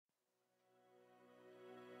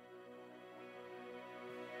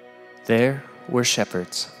There were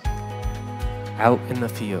shepherds out in the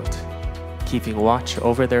field, keeping watch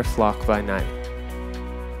over their flock by night.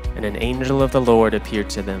 And an angel of the Lord appeared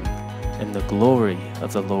to them, and the glory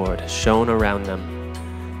of the Lord shone around them,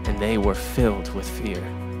 and they were filled with fear.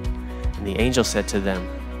 And the angel said to them,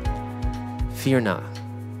 "Fear not,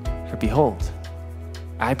 for behold,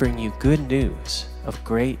 I bring you good news of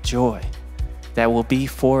great joy that will be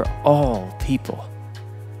for all people.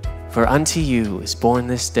 For unto you is born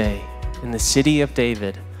this day in the city of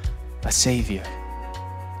David a Savior,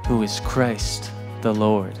 who is Christ the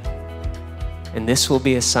Lord. And this will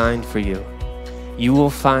be a sign for you. You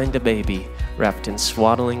will find a baby wrapped in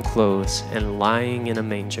swaddling clothes and lying in a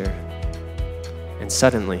manger." And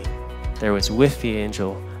suddenly there was with the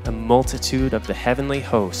angel a multitude of the heavenly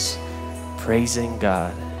hosts, praising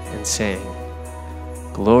God and saying,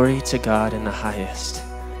 "Glory to God in the highest,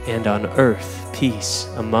 and on earth peace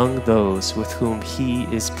among those with whom he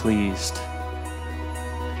is pleased."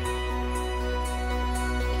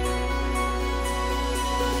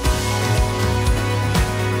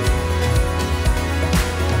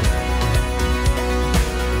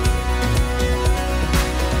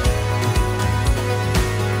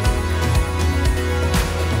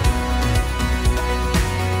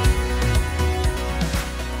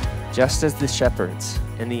 Just as the shepherds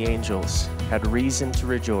and the angels had reason to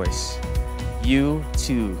rejoice, you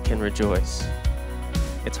too can rejoice.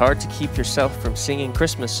 It's hard to keep yourself from singing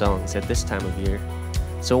Christmas songs at this time of year,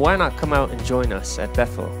 so why not come out and join us at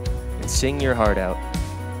Bethel and sing your heart out?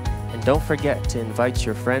 And don't forget to invite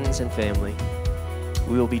your friends and family.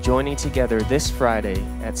 We will be joining together this Friday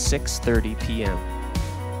at 6:30 p.m.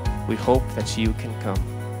 We hope that you can come.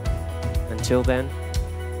 Until then,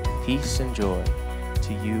 peace and joy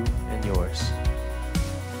to you and yours.